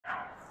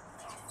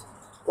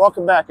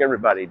Welcome back,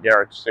 everybody.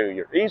 Derrick Soo,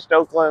 your East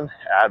Oakland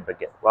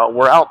advocate. Well,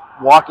 we're out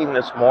walking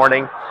this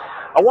morning.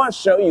 I want to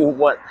show you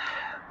what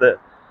the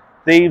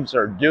thieves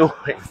are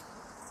doing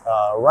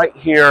right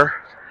here.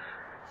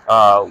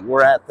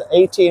 We're at the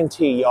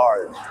AT&T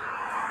yard.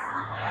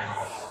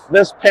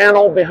 This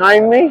panel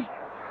behind me,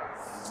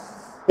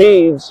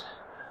 thieves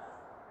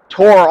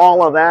tore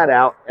all of that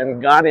out and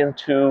got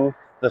into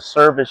the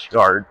service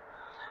yard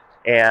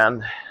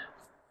and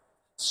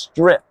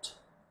stripped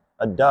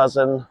a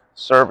dozen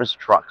service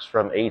trucks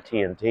from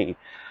AT&T.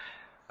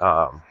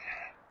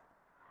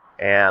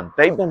 And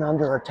they've been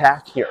under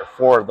attack here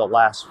for the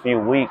last few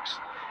weeks.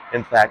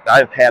 In fact,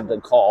 I've had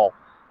to call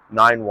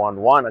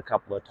 911 a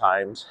couple of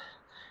times.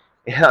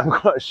 And I'm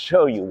going to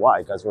show you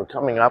why, because we're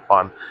coming up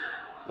on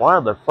one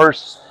of the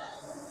first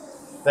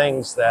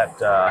things that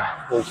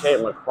we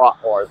came across,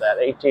 or that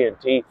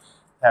AT&T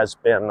has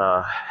been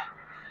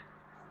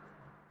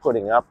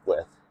putting up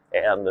with.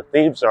 And the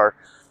thieves are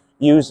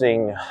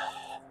using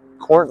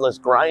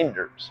cordless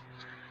grinders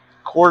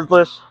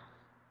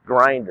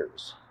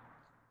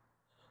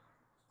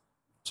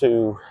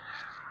to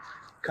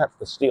cut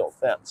the steel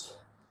fence.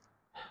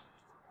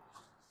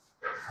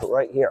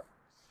 Right here.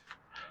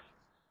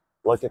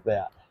 Look at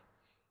that.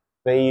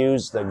 They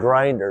use the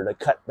grinder to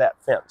cut that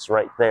fence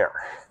right there.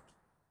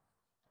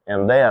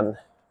 And then,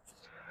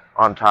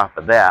 on top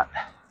of that,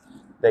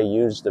 they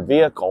used a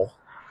vehicle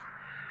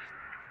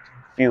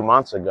a few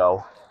months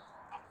ago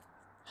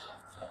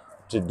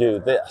to do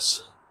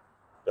this.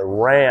 The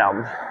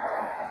ram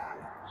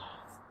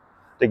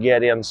to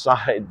get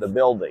inside the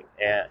building.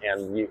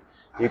 And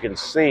you can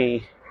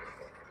see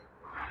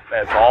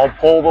that's all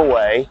pulled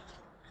away.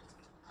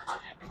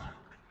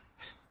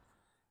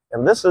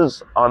 And this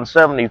is on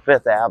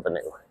 75th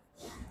Avenue.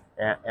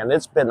 And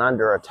it's been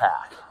under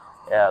attack.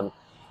 And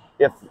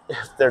if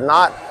they're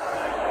not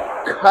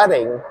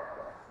cutting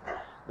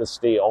the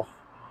steel,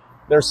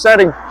 they're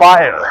setting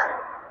fire.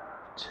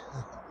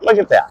 Look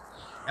at that.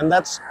 And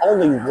that's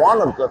only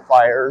one of the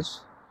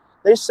fires.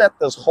 They set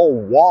this whole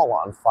wall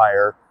on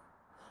fire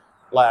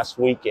last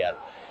weekend.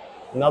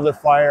 Another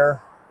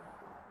fire.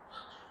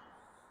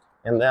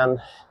 And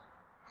then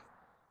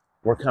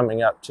we're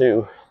coming up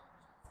to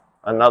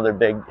another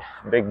big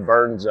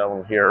burn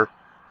zone here.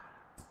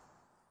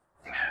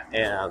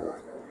 And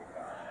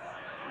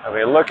I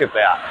mean, look at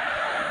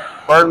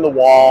that. Burn the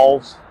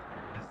walls.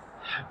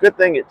 Good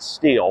thing it's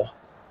steel.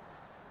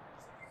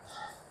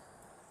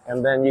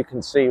 And then you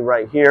can see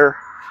right here,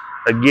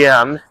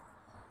 again,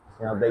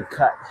 you know, they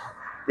cut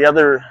the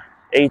other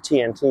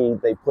AT&T,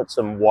 they put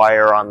some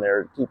wire on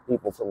there to keep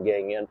people from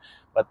getting in,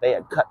 but they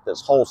had cut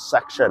this whole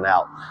section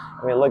out.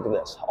 I mean, look at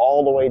this,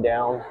 all the way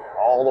down,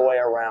 all the way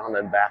around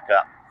and back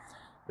up.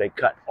 They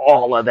cut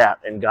all of that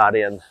and got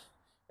in.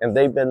 And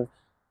they've been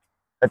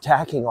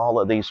attacking all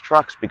of these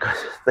trucks because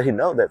they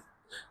know that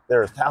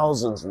there are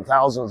thousands and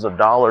thousands of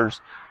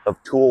dollars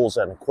of tools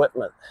and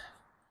equipment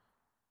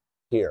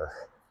here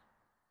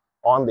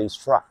on these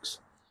trucks.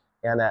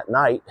 And at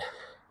night,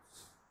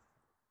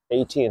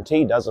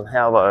 AT&T doesn't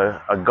have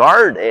a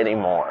guard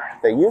anymore.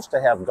 They used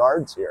to have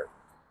guards here.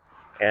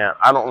 And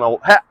I don't know,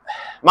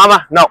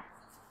 Mama, no.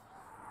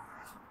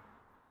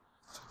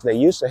 They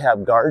used to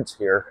have guards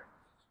here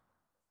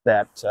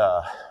that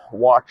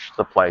watched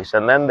the place.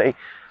 And then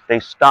they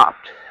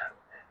stopped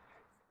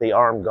the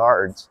armed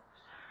guards.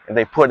 And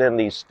they put in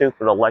these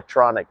stupid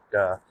electronic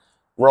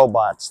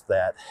robots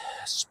that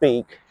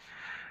speak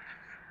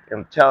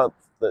and tell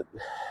the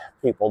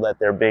people that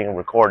they're being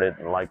recorded,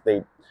 and like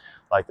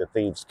the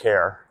thieves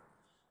care.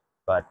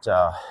 But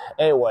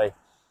anyway,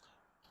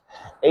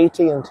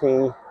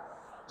 AT&T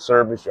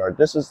service yard.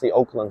 This is the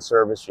Oakland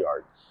service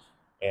yard,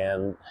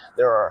 and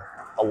there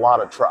are a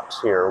lot of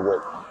trucks here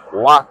with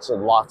lots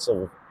and lots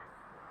of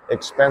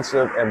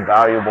expensive and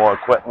valuable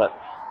equipment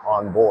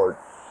on board.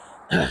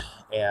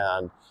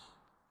 And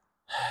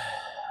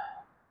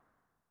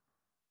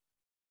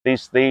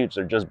these thieves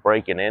are just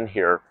breaking in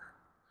here,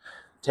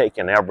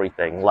 taking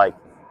everything. Like,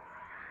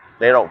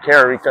 they don't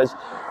care because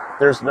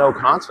there's no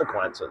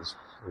consequences.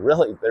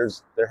 Really,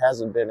 there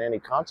hasn't been any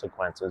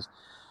consequences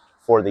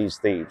for these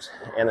thieves.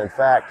 And in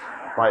fact,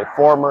 my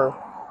former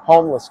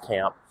homeless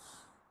camp,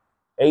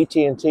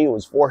 AT&T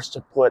was forced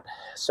to put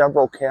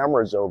several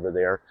cameras over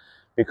there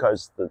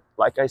because,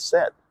 like I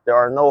said, there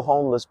are no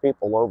homeless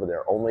people over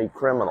there, only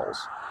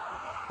criminals.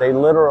 They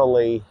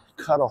literally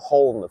cut a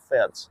hole in the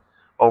fence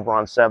over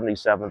on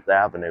 77th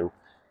Avenue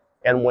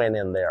and went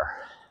in there.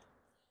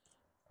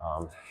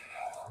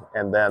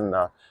 And then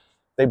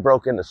they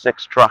broke into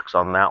 6 trucks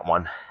on that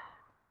one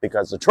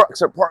because the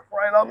trucks are parked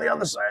right on the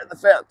other side of the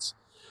fence.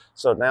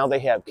 So now they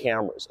have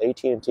cameras.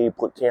 AT&T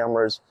put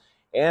cameras,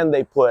 and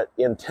they put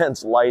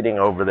intense lighting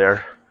over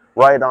there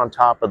right on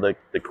top of the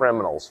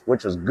criminals,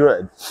 which is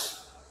good.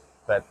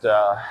 But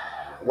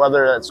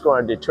whether that's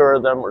going to deter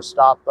them or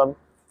stop them,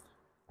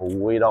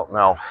 we don't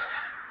know.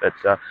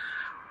 But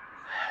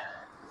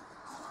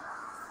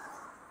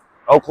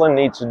Oakland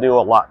needs to do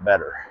a lot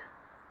better.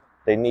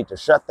 They need to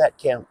shut that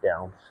camp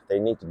down. They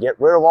need to get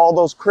rid of all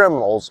those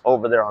criminals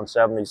over there on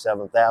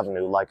 77th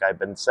Avenue, like I've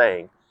been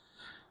saying.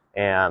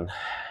 and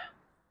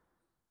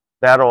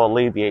that'll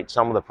alleviate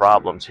some of the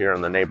problems here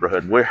in the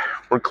neighborhood.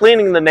 We're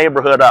cleaning the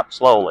neighborhood up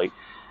slowly.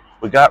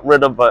 We got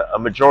rid of a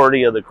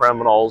majority of the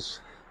criminals.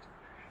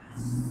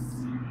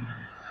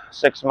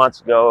 6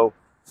 months ago,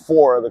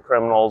 4 of the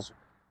criminals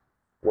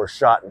were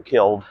shot and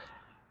killed.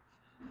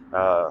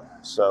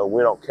 So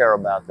we don't care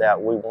about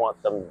that. We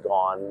want them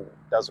gone.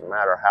 Doesn't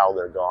matter how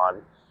they're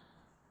gone.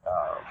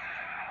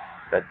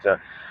 But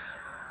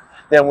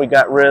then we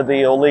got rid of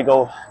the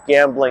illegal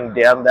gambling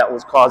den that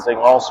was causing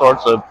all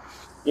sorts of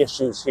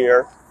issues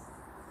here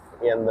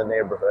in the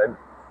neighborhood.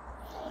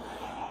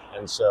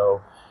 And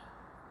so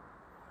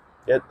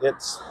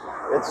it's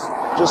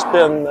just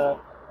been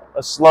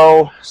a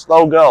slow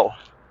go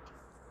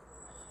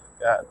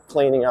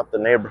cleaning up the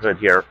neighborhood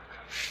here.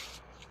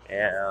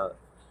 And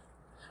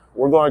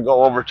we're going to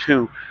go over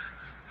to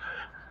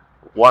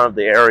one of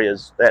the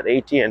areas that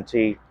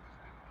AT&T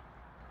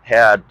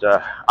had.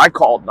 I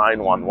called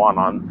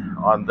 911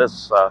 on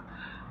this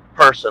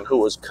person who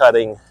was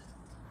cutting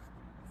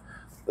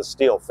the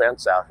steel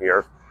fence out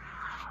here,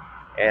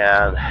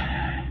 and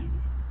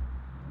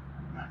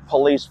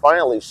police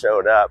finally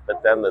showed up,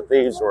 but then the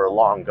thieves were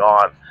long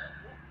gone.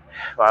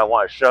 I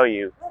want to show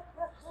you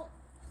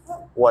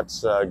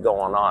what's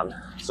going on.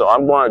 So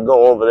I'm going to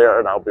go over there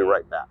and I'll be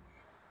right back.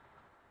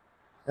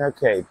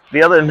 Okay,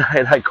 the other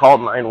night I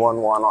called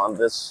 911 on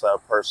this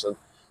person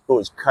who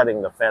was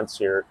cutting the fence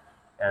here,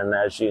 and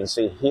as you can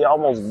see, he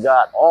almost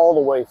got all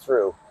the way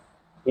through.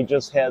 He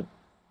just had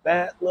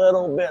that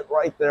little bit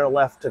right there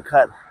left to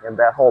cut, and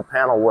that whole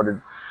panel would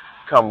have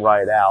come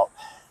right out.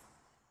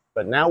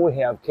 But now we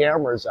have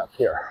cameras up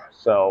here,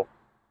 so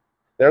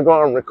they're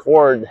going to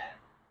record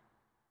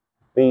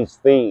these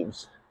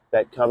thieves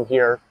that come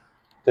here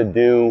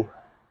to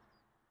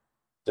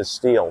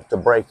steal, to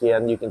break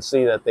in. You can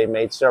see that they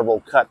made several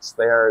cuts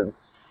there.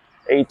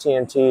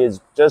 AT&T has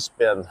just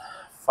been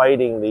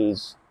fighting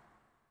these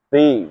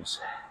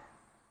thieves,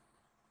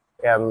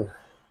 and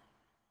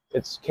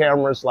it's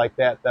cameras like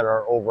that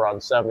are over on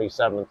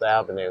 77th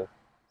Avenue.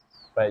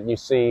 But you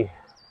see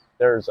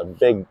there's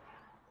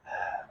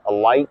a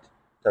light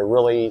to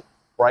really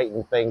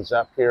brighten things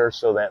up here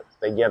so that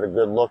they get a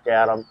good look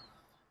at them.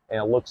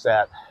 And it looks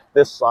at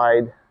this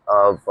side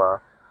of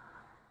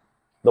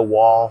the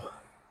wall,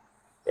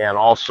 and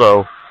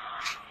also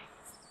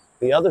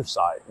the other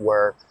side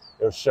where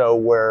it'll show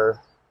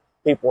where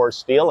people are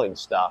stealing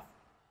stuff.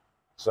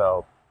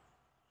 So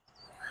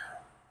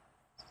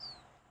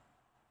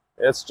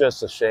it's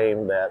just a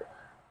shame that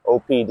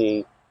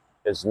OPD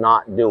is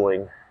not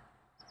doing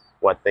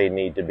what they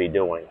need to be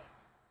doing.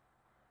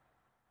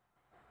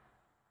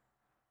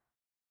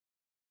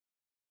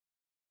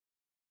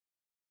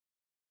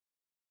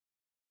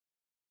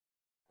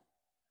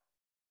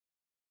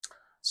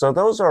 So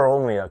those are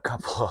only a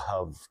couple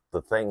of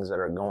the things that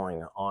are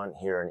going on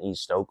here in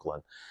East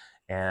Oakland.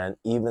 And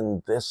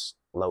even this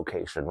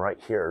location right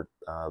here,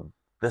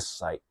 this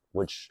site,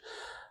 which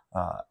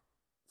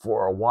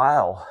for a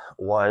while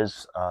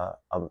was a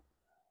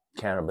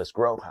cannabis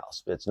grow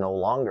house. It's no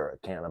longer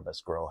a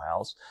cannabis grow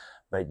house,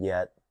 but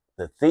yet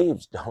the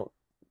thieves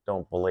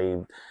don't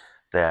believe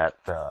that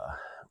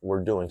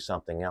we're doing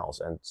something else.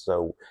 And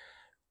so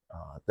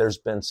there's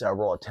been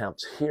several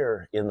attempts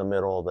here in the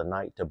middle of the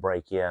night to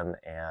break in,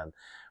 and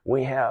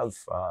we have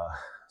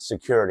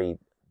security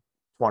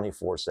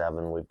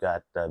 24/7. We've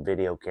got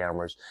video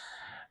cameras,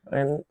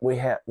 and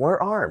we're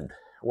armed.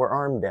 We're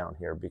armed down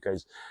here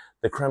because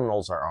the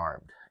criminals are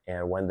armed,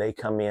 and when they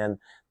come in,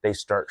 they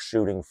start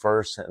shooting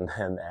first, and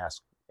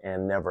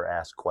then never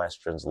ask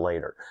questions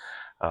later.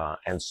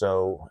 And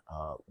so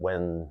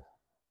when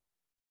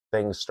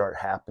things start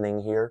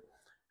happening here,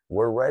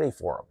 we're ready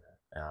for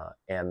them.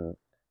 And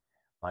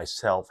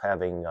myself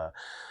having,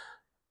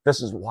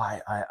 this is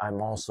why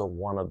I'm also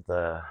one of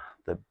the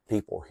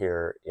people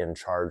here in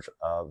charge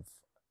of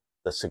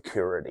the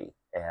security.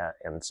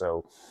 And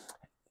so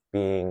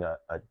being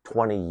a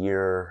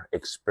 20-year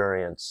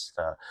experienced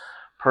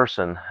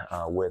person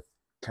with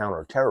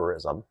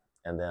counterterrorism,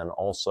 and then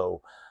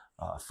also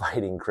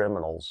fighting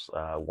criminals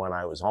when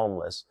I was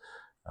homeless,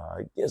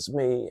 gives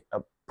me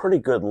a pretty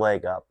good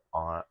leg up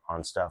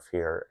on stuff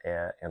here.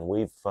 And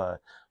we've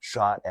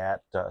shot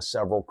at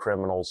several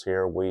criminals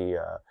here. We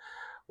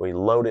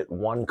loaded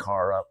one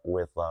car up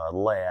with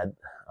lead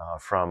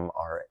from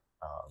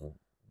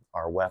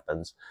our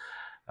weapons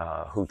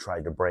who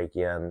tried to break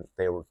in.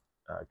 They were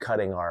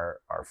cutting our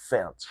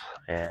fence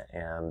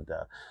and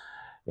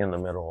in the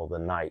middle of the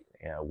night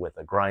with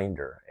a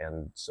grinder.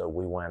 And so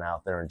we went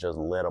out there and just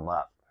lit them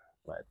up.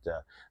 But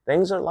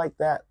things are like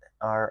that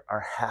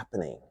are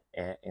happening.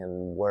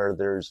 And where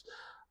there's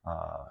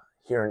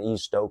here in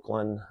East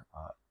Oakland,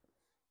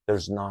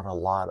 there's not a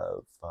lot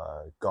of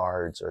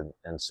guards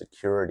and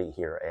security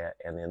here.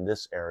 And in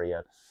this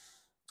area,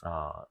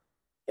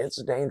 it's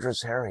a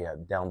dangerous area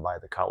down by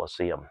the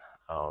Coliseum.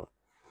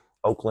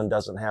 Oakland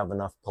doesn't have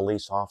enough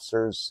police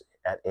officers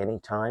at any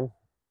time.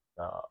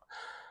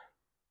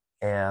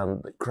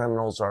 And the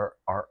criminals are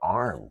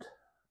armed.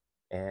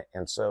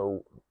 And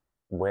so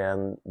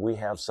when we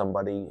have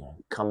somebody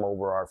come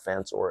over our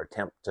fence or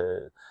attempt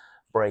to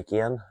break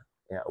in,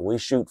 we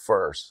shoot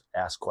first,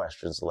 ask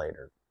questions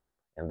later.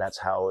 And that's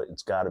how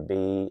it's got to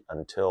be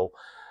until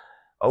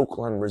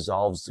Oakland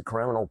resolves the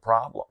criminal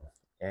problem.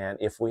 And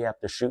if we have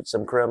to shoot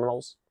some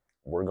criminals,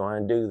 we're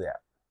going to do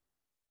that.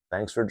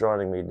 Thanks for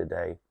joining me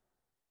today.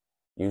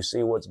 You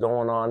see what's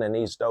going on in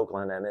East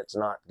Oakland, and it's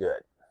not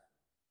good.